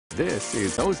This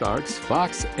is Ozarks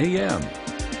Fox AM.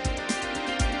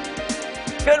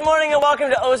 Good morning and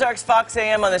welcome to Ozarks Fox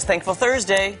AM on this Thankful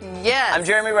Thursday. Yes. I'm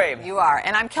Jeremy Rabe. You are.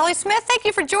 And I'm Kelly Smith. Thank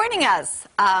you for joining us.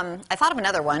 I thought of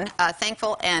another one,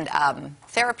 thankful and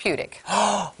therapeutic.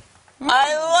 I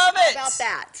love it! How about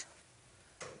that?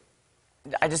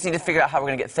 I just need to figure out how we're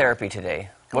going to get therapy today.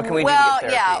 What can we do to get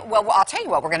therapy? Yeah, well, I'll tell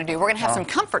you what we're going to do. We're going to have some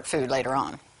comfort food later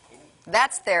on.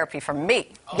 That's therapy from me.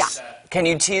 Yeah. Can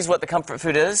you tease what the comfort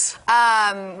food is?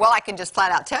 Well, I can just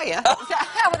flat out tell you.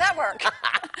 How would that work?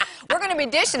 We're going to be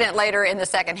dishing it later in the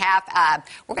second half.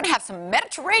 We're going to have some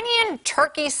Mediterranean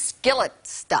turkey skillet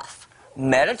stuff.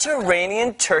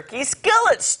 Mediterranean turkey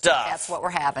skillet stuff. That's what we're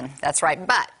having. That's right.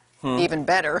 But even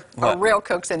better, a real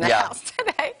cook's in the house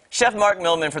today. Chef Mark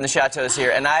Millman from the Chateau is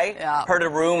here, and I heard a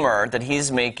rumor that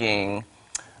he's making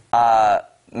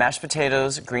mashed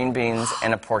potatoes, green beans,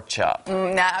 and a pork chop.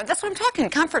 Now, that's what I'm talking,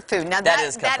 comfort food. Now, that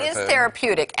is comfort food.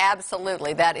 Therapeutic,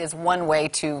 absolutely. That is one way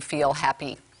to feel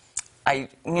happy. You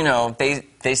know,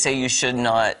 they say you should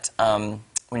not,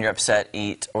 when you're upset,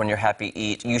 eat, or when you're happy,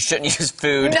 eat. You shouldn't use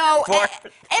food. No, for... and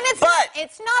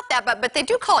it's not that, but they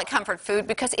do call it comfort food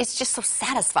because it's just so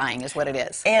satisfying is what it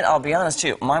is. And I'll be honest,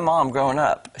 too, my mom, growing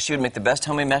up, she would make the best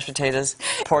homemade mashed potatoes,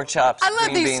 pork chops, I love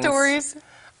green these beans. stories.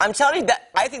 I'm telling you that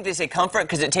I think they say comfort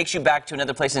because it takes you back to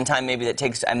another place in time, maybe that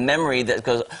takes a memory that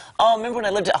goes, oh, remember when I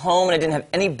lived at home and I didn't have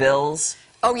any bills?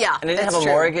 Oh, yeah, and I didn't have a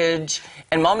mortgage,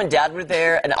 and Mom and Dad were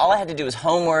there, and all I had to do was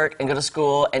homework and go to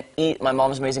school and eat my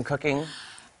mom's amazing cooking.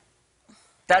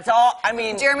 That's all. I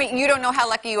mean, Jeremy, you don't know how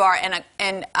lucky you are,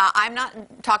 and I'm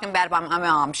not talking bad about my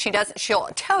mom. She'll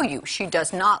tell you she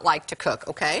does not like to cook.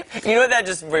 Okay. You know what that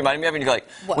just reminded me of? When you go like,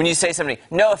 when you say something,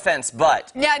 no offense,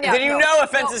 but then you know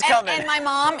offense is coming. And my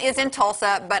mom is in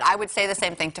Tulsa, but I would say the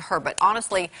same thing to her. But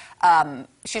honestly,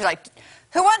 she's like,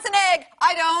 who wants an egg?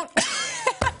 I don't.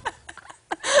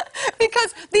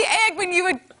 Because the egg, when you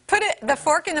would put the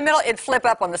fork in the middle, it'd flip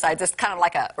up on the sides. It's kind of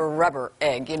like a rubber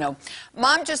egg, you know.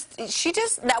 Mom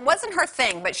that wasn't her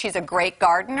thing, but she's a great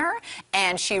gardener,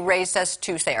 and she raised us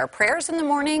to say our prayers in the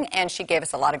morning, and she gave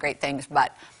us a lot of great things,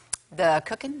 but the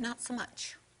cooking, not so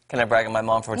much. Can I brag on my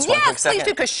mom for just one quick second? Yes, please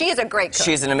do, because she is a great cook.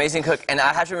 She's an amazing cook, and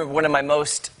I have to remember one of my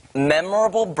most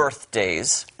memorable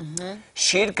birthdays.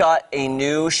 She had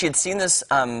seen this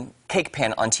cake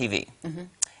pan on TV.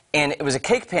 And it was a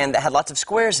cake pan that had lots of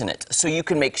squares in it, so you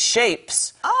can make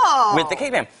shapes with the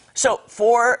cake pan. So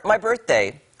for my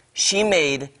birthday, she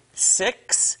made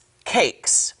 6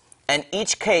 cakes, and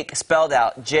each cake spelled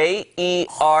out Jeremy.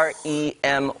 That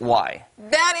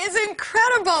is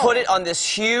incredible. Put it on this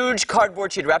huge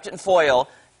cardboard. She had wrapped it in foil.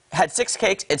 Had 6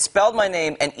 cakes, it spelled my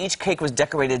name, and each cake was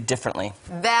decorated differently.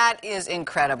 That is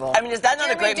incredible. I mean, is that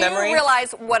not a great memory? Do you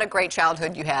realize what a great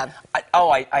childhood you have?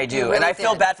 I do. Really and I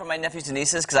feel bad for my nephews and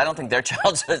nieces because I don't think their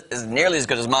childhood is nearly as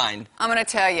good as mine. I'm going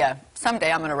to tell you, someday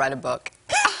I'm going to write a book.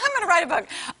 I'm going to write a book.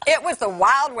 It was the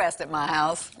Wild West at my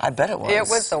house. I bet it was. It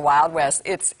was the Wild West.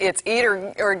 It's eat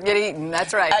or get eaten.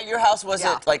 That's right. At your house, was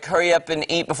it like hurry up and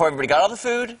eat before everybody got all the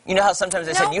food? You know how sometimes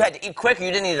they said you had to eat quick or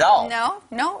you didn't eat at all?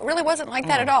 No, it really wasn't like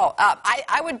that at all.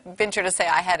 I would venture to say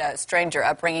I had a stranger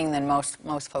upbringing than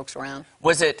most folks around.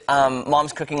 Was it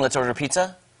Mom's cooking, let's order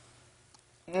pizza?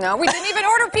 No, we didn't even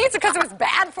order pizza because it was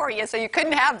bad for you, so you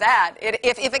couldn't have that.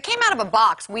 If it came out of a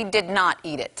box, we did not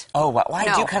eat it. Oh, wow. Why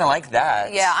did you kind of like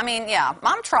that? Yeah, I mean, yeah.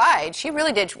 Mom tried. She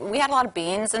really did. We had a lot of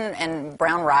beans and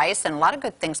brown rice and a lot of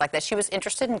good things like that. She was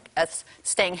interested in us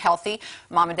staying healthy.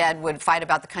 Mom and Dad would fight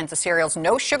about the kinds of cereals.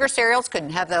 No sugar cereals, couldn't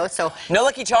have those. So no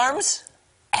Lucky Charms?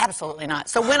 Absolutely not.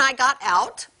 So when I got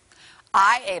out,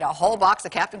 I ate a whole box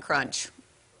of Captain Crunch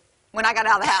when I got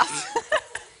out of the house.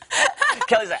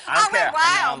 Kelly's like, I don't care.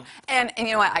 Wow. And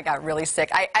you know what? I got really sick.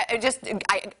 I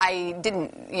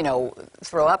didn't,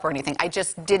 throw up or anything. I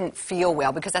just didn't feel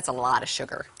well because that's a lot of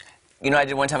sugar. You know what I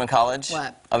did one time in college?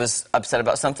 What? I was upset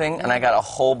about something, and I got a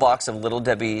whole box of Little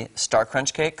Debbie Star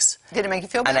Crunch cakes. Did it make you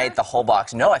feel better? And I ate the whole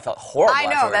box. No, I felt horrible. I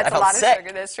know, that's a lot of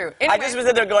sugar. That's true. Anyway, I just was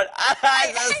in there going,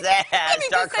 I'm so sad. Let me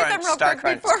Star just say Crunch, something real Star quick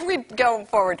Crunch. before we go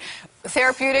forward.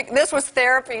 Therapeutic. This was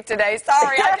therapy today.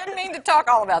 Sorry, I didn't mean to talk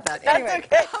all about that. Anyway,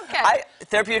 That's okay.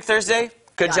 Therapeutic Thursday.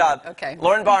 Good job. Okay.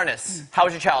 Lauren Barnes, how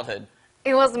was your childhood?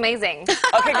 It was amazing.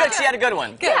 Okay, good. She had a good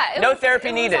one. Good. Yeah, no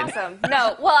therapy needed. Awesome.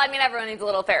 No, well, I mean, everyone needs a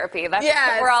little therapy.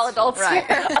 We're all adults here.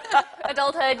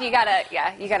 Adulthood, you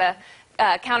gotta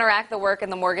counteract the work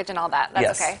and the mortgage and all that.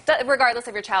 That's Yes. okay, regardless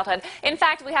of your childhood. In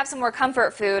fact, we have some more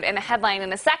comfort food and a headline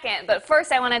in a second, but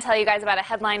first I want to tell you guys about a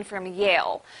headline from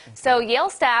Yale. So Yale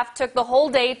staff took the whole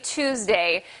day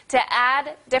Tuesday to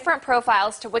add different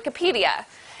profiles to Wikipedia.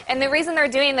 And the reason they're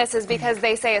doing this is because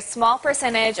they say a small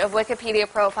percentage of Wikipedia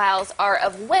profiles are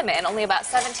of women, only about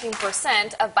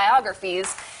 17% of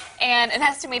biographies, and an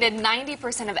estimated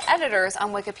 90% of editors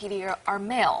on Wikipedia are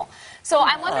male. So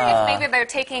I'm wondering if maybe they're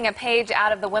taking a page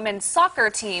out of the women's soccer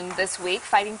team this week,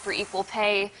 fighting for equal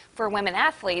pay for women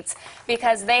athletes,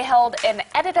 because they held an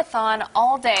edit-a-thon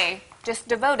all day just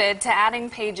devoted to adding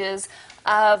pages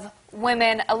of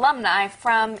women alumni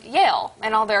from Yale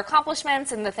and all their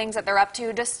accomplishments and the things that they're up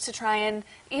to, just to try and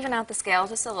even out the scale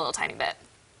just a little tiny bit.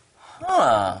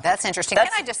 Huh. That's interesting. That's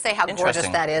Can I just say how gorgeous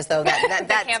interesting. that is, though?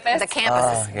 That campus? The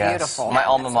campus is Yes. beautiful. My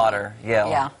alma mater, Yale.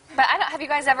 Yeah. But have you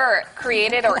guys ever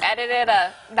created or edited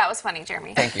a... That was funny,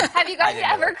 Jeremy. Thank you. Have you I guys didn't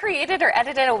do ever it. created or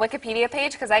edited a Wikipedia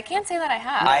page? Because I can't say that I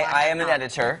have. I am an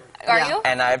editor. Are Yeah. you?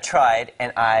 And I've tried,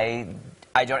 and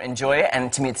I don't enjoy it,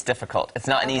 and to me it's difficult. It's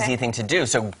not an easy thing to do.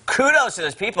 So kudos to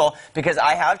those people, because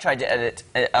I have tried to edit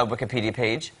a Wikipedia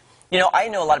page. You know, I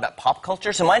know a lot about pop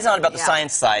culture, so mine's not about the Yeah,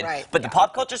 science side, right. but the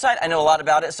pop culture side, I know a lot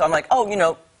about it, so I'm like, oh, you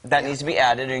know, that needs to be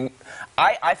added. And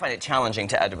I find it challenging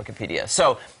to add to Wikipedia.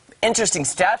 So interesting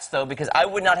stats, though, because I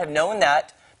would not have known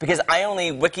that, because I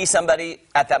only wiki somebody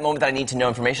at that moment that I need to know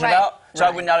information Right. about. So I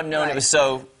Right. would not have known Right. it was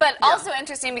so... But also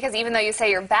interesting because even though you say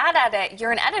you're bad at it,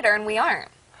 you're an editor and we aren't.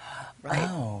 Right.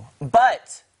 Oh.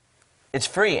 But it's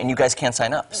free, and you guys can't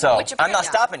sign up. So Which I'm not apparently-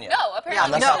 stopping you. No, Yeah,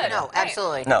 apparently no, you should. no, Right.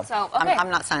 absolutely. No. So, okay. I'm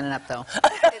not signing up, though.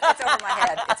 It's over my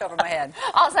head. It's over my head.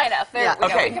 I'll sign up. There Yeah. we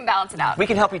go. Okay. We can balance it out. We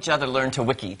can help each other learn to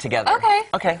wiki together. Okay.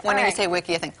 Okay. Whenever you right. say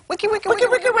wiki, I think, wiki. Wiki, wiki,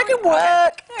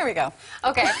 work. There we go.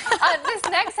 Okay. This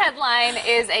next headline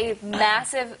is a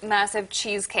massive, massive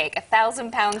cheesecake,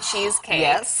 1,000-pound cheesecake.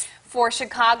 Yes. For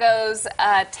Chicago's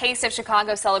Taste of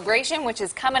Chicago celebration, which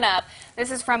is coming up. This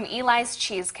is from Eli's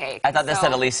Cheesecake. I thought this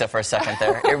said Elisa for a second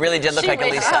there. It really did look like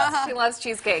wishes. Elisa. She loves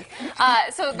cheesecake.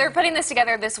 So they're putting this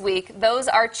together this week. Those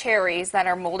are cherries that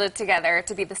are molded together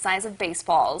to be the size of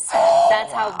baseballs.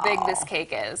 That's how big this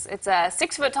cake is. It's a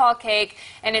 6-foot-tall cake,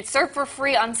 and it's served for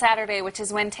free on Saturday, which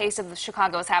is when Taste of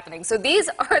Chicago is happening. So these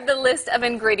are the list of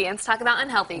ingredients. Talk about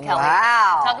unhealthy, Kelly.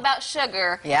 Wow. Talk about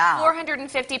sugar. Yeah.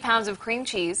 450 pounds of cream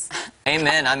cheese.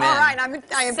 Amen. I'm in. All right,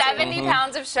 I am 70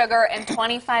 pounds of sugar and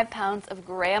 25 pounds of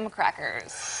graham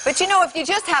crackers. But you know, if you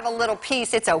just have a little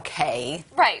piece, it's okay.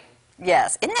 Right.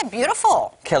 Yes. Isn't that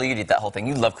beautiful? Kelly, you'd eat that whole thing.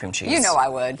 You love cream cheese. You know I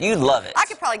would. You love it. I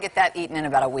could probably get that eaten in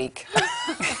about a week.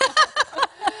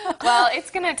 Well, it's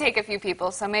going to take a few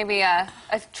people, so maybe a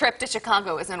trip to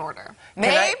Chicago is in order.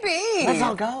 Maybe. Let's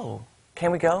all go.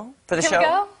 Can we go for the Can show? we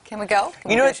go? Can we go?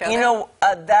 Can You we know, do a show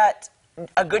there? that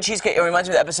a good cheesecake. It reminds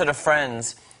me of the episode of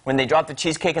Friends when they drop the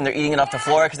cheesecake and they're eating it off the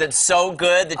floor because it's so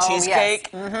good. The Oh, cheesecake.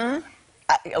 yes. Mm-hmm.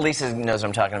 Elisa knows what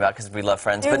I'm talking about because we love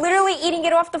Friends. They're But literally eating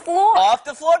it off the floor. off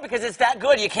the floor because it's that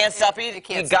good. You can't stop eating. you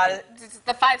can't You stop got it.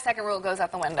 The 5-second rule goes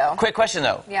out the window. Quick question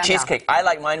though. Yeah. Cheesecake. I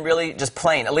like mine really just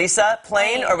plain. Elisa,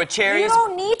 plain or with cherries? You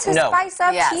don't need to No. spice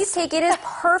up Yes. cheesecake. It is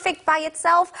perfect by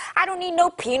itself. I don't need no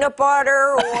peanut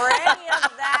butter or any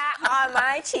of that on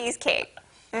my cheesecake.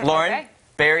 Lauren, Okay.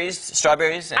 berries,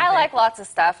 strawberries. I anything? like lots of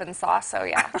stuff and sauce, so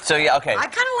yeah. So yeah, okay. I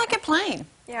kind of like it plain.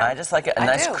 I just like it a I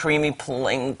nice do. creamy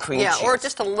plain cream Yeah, cheese. or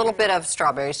just a little bit of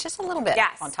strawberries, just a little bit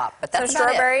Yes. on top. But So that's about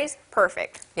it. strawberries,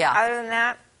 perfect. Yeah. Other than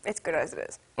that, it's good as it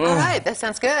is. All right, that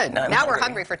sounds good. Now I'm Now we're hungry.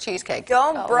 hungry for cheesecake.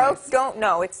 Don't broke, don't,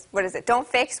 no, it's, what is it? Don't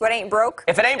fix what ain't broke.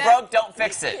 If it ain't broke, don't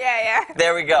fix it. Yeah.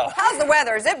 There we go. How's the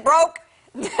weather? Is it broke?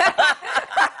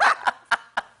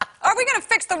 Are we going to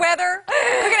fix the weather?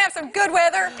 We're going to have some good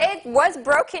weather? It was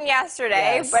broken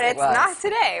yesterday, Yes, but it it's was. not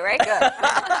today, right?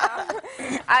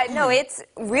 Good. No, it's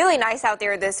really nice out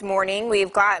there this morning.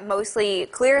 We've got mostly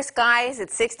clear skies.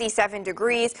 It's 67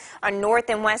 degrees on north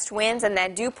and west winds, and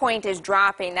that dew point is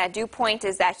dropping. That dew point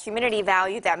is that humidity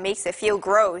value that makes it feel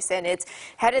gross, and it's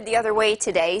headed the other way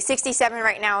today. 67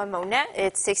 right now in Monette.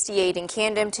 It's 68 in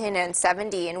Camdenton and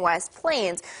 70 in West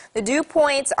Plains. The dew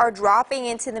points are dropping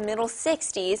into the middle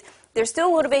 60s. There's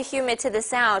still a little bit humid to the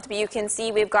south, but you can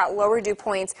see we've got lower dew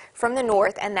points from the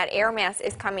north, and that air mass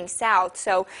is coming south.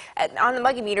 So on the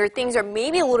muggy meter, things are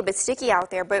maybe a little bit sticky out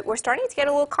there, but we're starting to get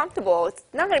a little comfortable. It's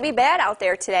not going to be bad out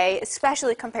there today,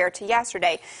 especially compared to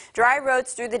yesterday. Dry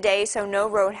roads through the day, so no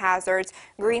road hazards.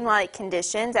 Green light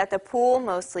conditions at the pool,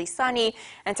 mostly sunny,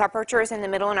 and temperatures in the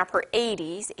middle and upper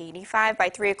 80s. 85 by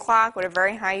 3 o'clock with a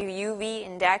very high UV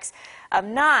index of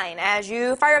 9. As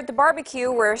you fire up the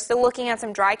barbecue, we're still looking at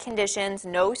some dry conditions conditions,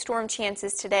 no storm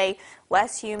chances today,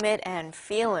 less humid, and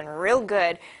feeling real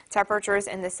good. Temperatures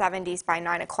in the 70s by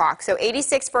 9 o'clock. So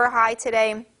 86 for a high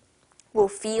today. Will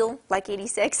feel like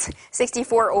 86,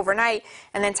 64 overnight,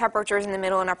 and then temperatures in the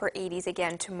middle and upper 80s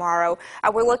again tomorrow.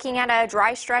 We're looking at a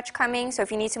dry stretch coming, so if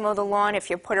you need to mow the lawn, if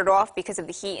you put it off because of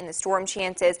the heat and the storm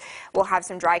chances, we'll have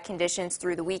some dry conditions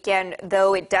through the weekend,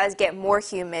 though it does get more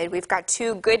humid. We've got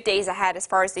 2 good days ahead as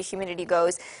far as the humidity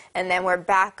goes, and then we're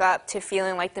back up to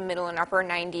feeling like the middle and upper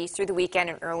 90s through the weekend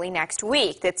and early next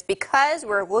week. That's because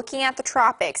we're looking at the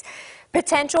tropics.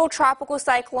 Potential tropical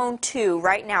cyclone 2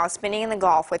 right now spinning in the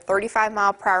Gulf with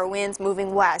 35-mile-per-hour winds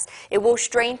moving west. It will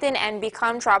strengthen and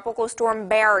become Tropical Storm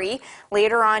Barry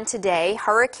later on today.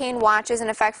 Hurricane watch is in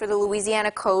effect for the Louisiana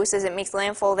coast as it makes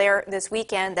landfall there this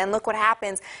weekend. Then look what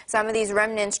happens. Some of these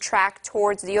remnants track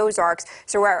towards the Ozarks.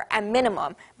 So we're at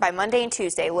minimum by Monday and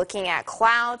Tuesday looking at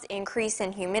clouds, increase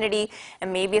in humidity,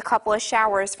 and maybe a couple of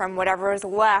showers from whatever is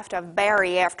left of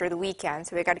Barry after the weekend.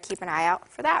 So we've got to keep an eye out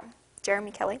for that.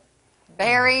 Jeremy, Kelly.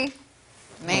 Barry,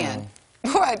 man.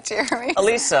 What, Jeremy?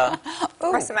 Elisa,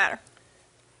 What's the matter?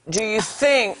 do you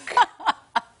think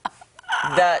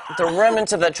that the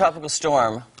remnants of that tropical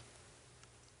storm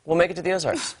will make it to the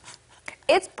Ozarks?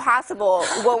 It's possible.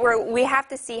 We have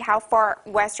to see how far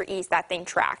west or east that thing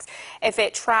tracks. If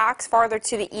it tracks farther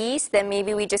to the east, then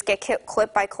maybe we just get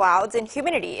clipped by clouds and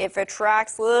humidity. If it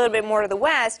tracks a little bit more to the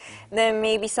west, then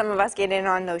maybe some of us get in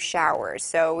on those showers.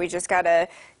 So we just got to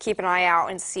keep an eye out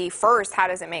and see first how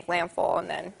does it make landfall and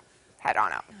then head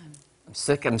on out. I'm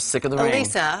sick of the rain.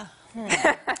 Elisa,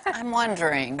 I'm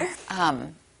wondering.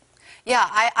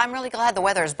 Yeah, I'm really glad the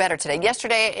weather is better today.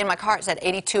 Yesterday in my car it said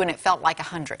 82 and it felt like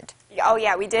 100. Oh,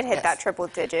 yeah, we did hit Yes. that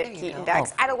triple-digit heat go.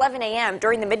 index. At 11 a.m.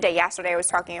 during the midday yesterday, I was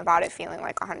talking about it feeling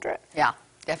like 100. Yeah,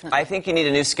 definitely. I think you need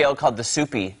a new scale called the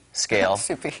soupy scale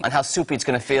Soupy. on how soupy it's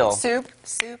going to feel.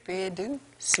 Soupy-doo.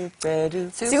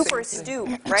 Soupy-doo. Super stew,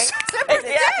 right? That's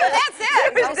it.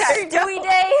 Okay. Stewy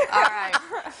day. All right.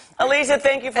 Elisa,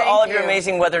 thank you for Thank all of your you.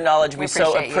 amazing weather knowledge. We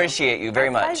so appreciate you. appreciate you very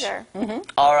much. Pleasure.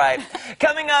 All right.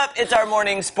 Coming up, it's our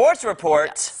morning sports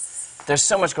report. There's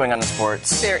so much going on in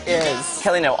sports. There is.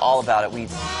 Kelly know all about it. We All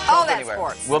don't go that anywhere.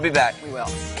 sports. We'll be back. We will.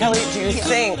 Kelly, do you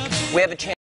think we have a chance